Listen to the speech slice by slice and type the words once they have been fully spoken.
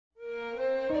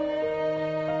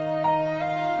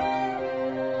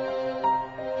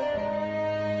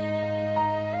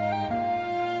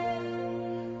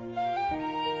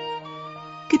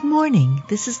Good morning.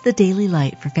 This is the Daily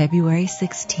Light for February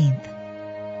 16th.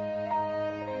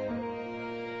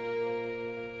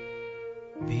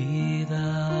 Be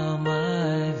thou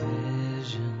my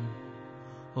vision,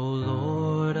 O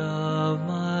Lord of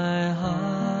my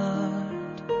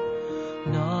heart,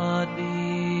 not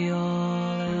be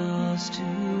all else to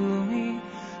me,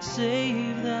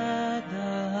 save that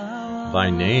thou art. Thy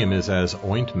name is as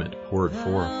ointment poured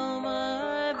forth.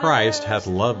 Christ hath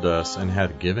loved us and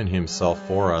hath given himself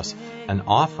for us, an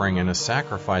offering and a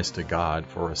sacrifice to God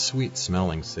for a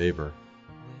sweet-smelling savor.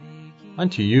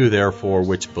 Unto you therefore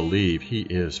which believe he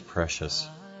is precious.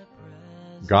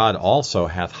 God also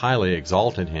hath highly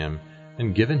exalted him,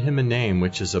 and given him a name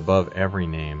which is above every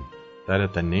name, that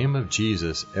at the name of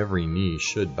Jesus every knee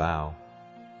should bow.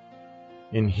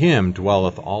 In him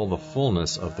dwelleth all the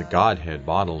fullness of the Godhead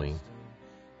bodily.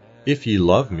 If ye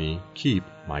love me, keep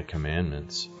my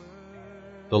commandments.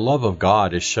 The love of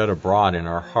God is shed abroad in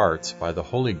our hearts by the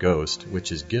Holy Ghost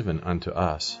which is given unto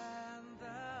us.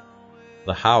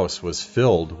 The house was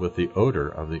filled with the odor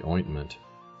of the ointment.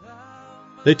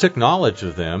 They took knowledge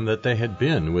of them that they had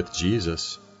been with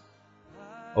Jesus.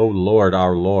 O Lord,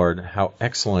 our Lord, how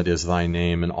excellent is thy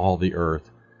name in all the earth,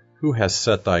 who has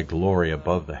set thy glory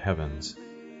above the heavens.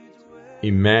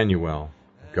 Emmanuel,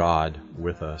 God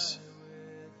with us.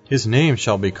 His name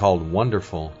shall be called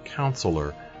Wonderful,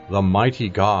 Counselor, the Mighty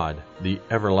God, the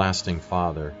Everlasting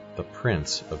Father, the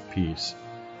Prince of Peace.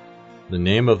 The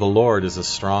name of the Lord is a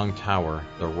strong tower.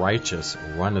 The righteous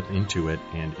runneth into it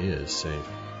and is safe.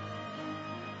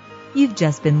 You've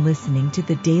just been listening to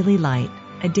the Daily Light,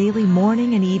 a daily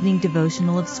morning and evening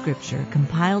devotional of Scripture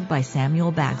compiled by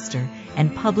Samuel Bagster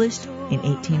and published in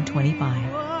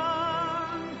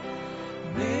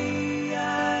 1825. May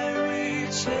I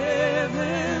reach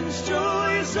heaven's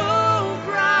joy, so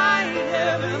bright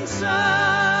heaven's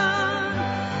sun,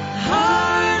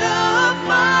 heart of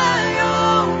my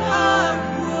own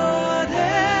heart,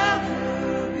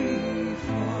 whatever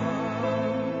befall,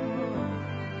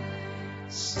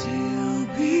 still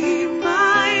be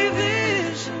my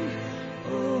vision,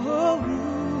 O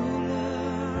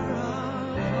ruler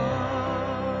of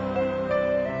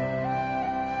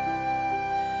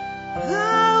all.